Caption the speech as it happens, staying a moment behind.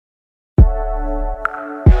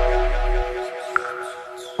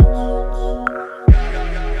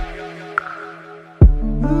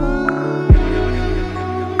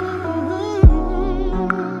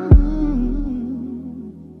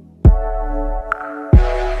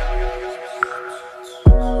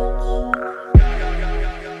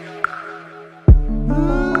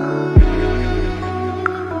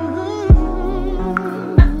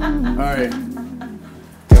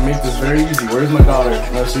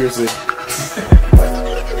seriously.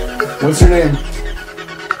 What's your name?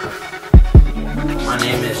 My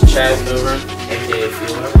name is Chad Milburn, aka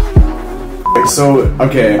Feel Art. So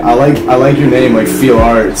okay, I like your name, like Feel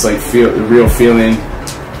Art. It's like real feeling.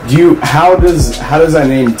 How does that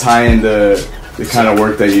name tie into the kind of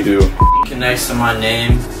work that you do? It connects to my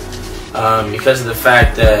name because of the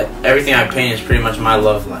fact that everything I paint is pretty much my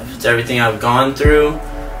love life. It's everything I've gone through.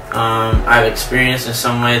 I've experienced in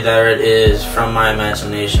some way that it is from my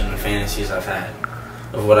imagination, the fantasies I've had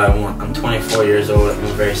of what I want. I'm 24 years old. I'm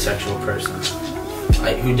a very sexual person.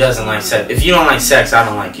 Like, who doesn't like sex? If you don't like sex, I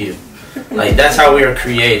don't like you. Like, that's how we were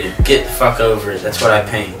created. Get the fuck over it. That's what I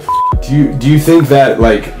paint. Do you think that,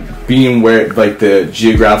 like, being where, like, the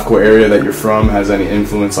geographical area that you're from has any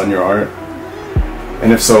influence on your art?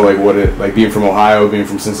 And if so, like, like being from Ohio, being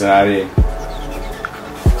from Cincinnati,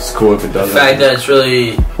 it's cool if it doesn't. The fact that it's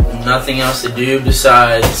really nothing else to do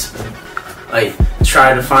besides, like,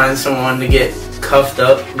 try to find someone to get cuffed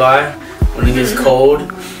up by when it gets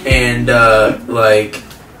cold, and like,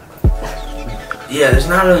 yeah, there's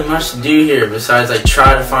not really much to do here besides like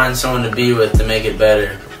try to find someone to be with to make it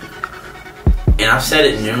better. And I've said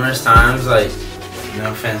it numerous times, like,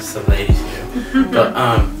 no offense to ladies here, but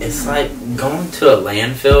it's like going to a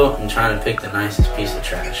landfill and trying to pick the nicest piece of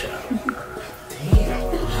trash out. Damn.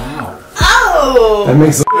 Wow. Oh! That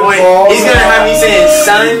makes boy, he's gonna have me saying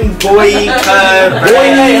son, boy, cuz.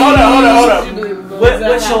 Hey, hold up.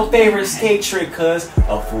 What's your favorite skate trick, cuz?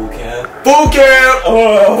 A full cab. Full cab!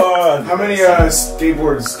 Oh, how many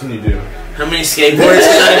skateboards can you do? How many skateboards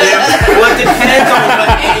can I do? Well, it depends on what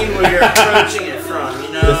angle you're approaching it from, you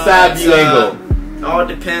know? The side view angle. All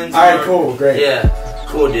depends on... Alright, cool, great. Yeah,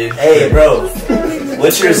 cool, dude. Hey, bro.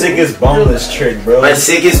 What's your sickest boneless trick, bro? My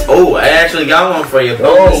sickest... Oh, I actually got one for you.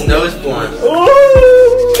 Boneless nose blunt.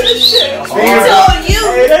 Ooh, good shit. Told you.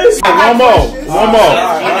 One more.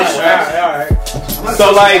 Alright.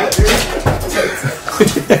 So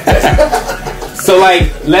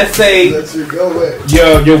like, let's say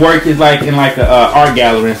your work is like in like a art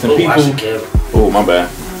gallery, and some people. Oh, my bad.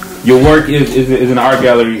 Your work is in an art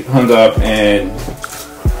gallery hung up, and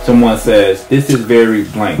someone says this is very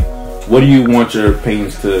blank. What do you want your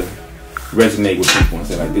paintings to resonate with people and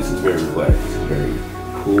say, like, this is very relaxed, this is very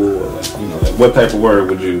cool, or like, you know, like, what type of word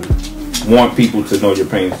would you want people to know your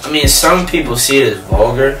paintings? I mean, some people see it as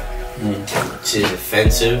vulgar, which is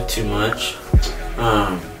offensive, too much.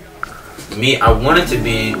 Me, I want it to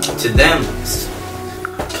be, to them,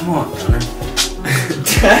 come on, Gunner.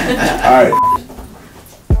 Alright.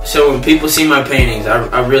 So when people see my paintings,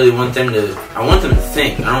 I really want them to,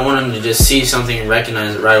 think. I don't want them to just see something and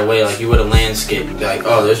recognize it right away, like you would a landscape. You'd be like,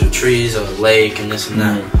 oh, there's a trees, a lake, and this and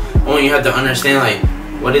that. I want you to have to understand, like,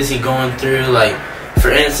 what is he going through? Like, for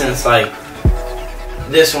instance, like,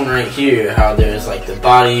 this one right here, how there's like the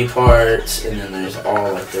body parts, and then there's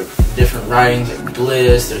all like the different writings, like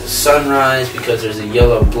bliss, there's a sunrise because there's a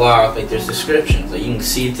yellow block, like there's descriptions, like you can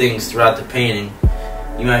see things throughout the painting.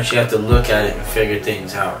 You actually have to look at it and figure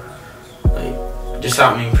things out. Like, just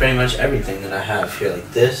I mean pretty much everything that I have here,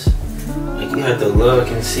 like this, like you have to look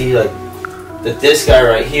and see like that this guy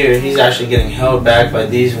right here, he's actually getting held back by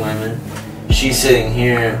these women. She's sitting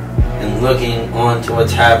here and looking on to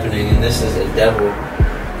what's happening, and this is a devil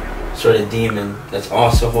sort of demon that's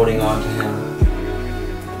also holding on to him.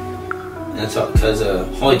 And that's all because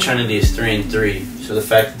Holy Trinity is 3 and 3, so the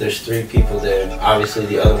fact that there's 3 people there, obviously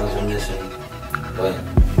the other ones are missing, but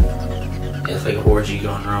yeah, it's like an orgy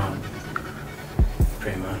going wrong,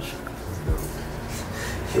 pretty much.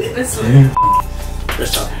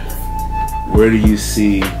 Let's talk. Where do you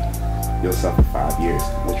see yourself in 5 years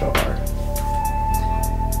with your art?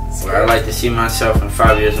 Where I'd like to see myself in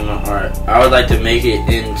 5 years of my art, I would like to make it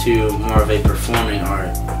into more of a performing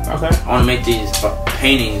art. Okay. I want to make these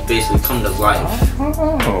paintings basically come to life.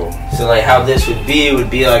 Oh. So like how this would be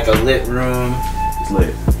like a lit room. It's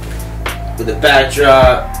lit. With a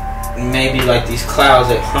backdrop, maybe like these clouds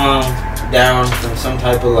that hung down from some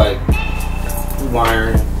type of like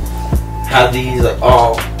wiring. Have these like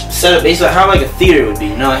all set up basically how like a theater would be.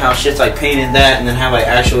 You know, like how shit's like painted that, and then have like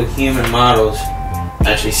actual human models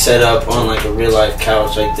actually set up on like a real life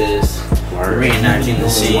couch like this, reenacting the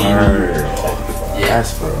scene. Yeah,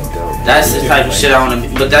 that's fucking dope. That's the type of shit I want to.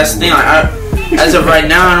 But that's the thing. Like, as of right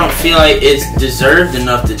now, I don't feel like it's deserved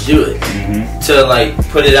enough to do it. To like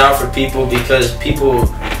put it out for people, because people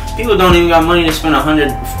don't even got money to spend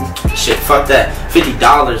 $100. Shit, fuck that.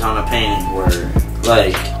 $50 on a painting.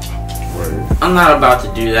 Like, I'm not about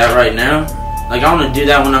to do that right now. Like, I want to do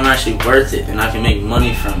that when I'm actually worth it and I can make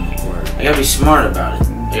money from it. I gotta be smart about it.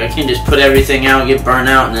 Like, I can't just put everything out, get burnt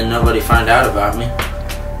out, and then nobody find out about me.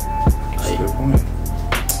 Like,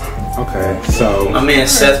 So my man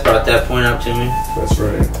Seth brought that point up to me. That's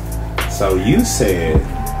right. So you said,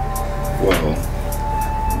 well,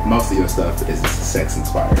 most of your stuff is sex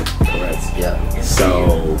inspired, correct? Yeah.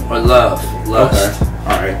 So or lust. Okay.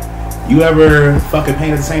 All right. You ever fucking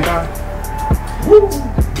paint at the same time? Woo.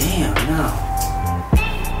 Damn, no.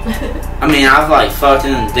 I mean, I've like fucked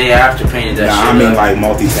in the day after painted that shit. I mean like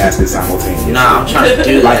multitasking simultaneously. Nah, I'm trying to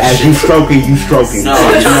do like that as shit. you stroking. No,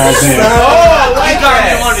 you know what I'm saying? Oh, you got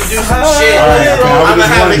me wanting to do some shit. Right, okay, I'm gonna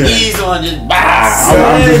have an wondering. easel and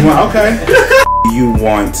just okay.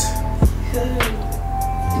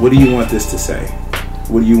 What do you want this to say?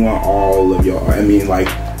 What do you want all of your? I mean, like,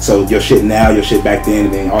 so your shit now, your shit back then,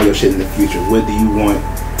 and then all your shit in the future. What do you want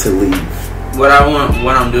to leave? What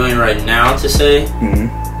I'm doing right now to say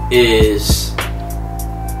is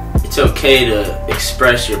it's okay to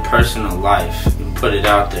express your personal life and put it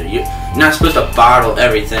out there. You're not supposed to bottle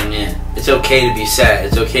everything in. It's okay to be sad.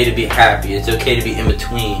 It's okay to be happy. It's okay to be in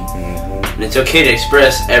between. And it's okay to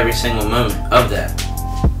express every single moment of that.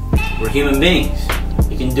 We're human beings.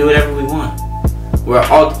 We can do whatever we want. We're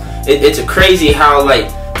all. It's a crazy how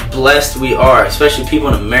like blessed we are, especially people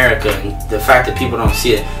in America, and the fact that people don't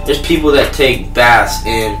see it. There's people that take baths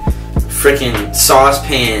in freaking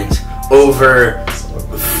saucepans over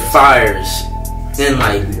fires, and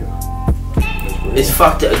like it's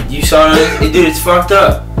fucked up. You saw it, dude. It's fucked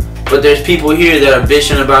up. But there's people here that are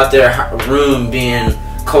bitching about their room being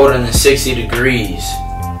colder than 60 degrees.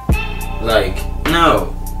 Like,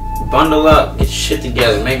 no. Bundle up, get your shit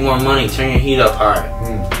together, make more money, turn your heat up higher.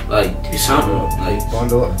 Like, do something. Like,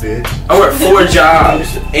 bundle up, bitch. I work 4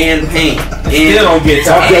 jobs and paint and Still don't get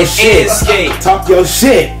talk your shit. And skate. Talk your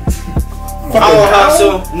shit. I will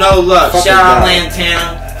hustle, no luck. Shout out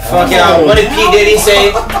Lantana. Fuck out. What did P Diddy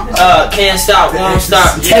say? Can't stop, won't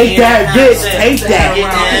stop. Take that, bitch. Take that.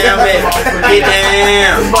 Get down, bitch.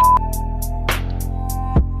 Get down.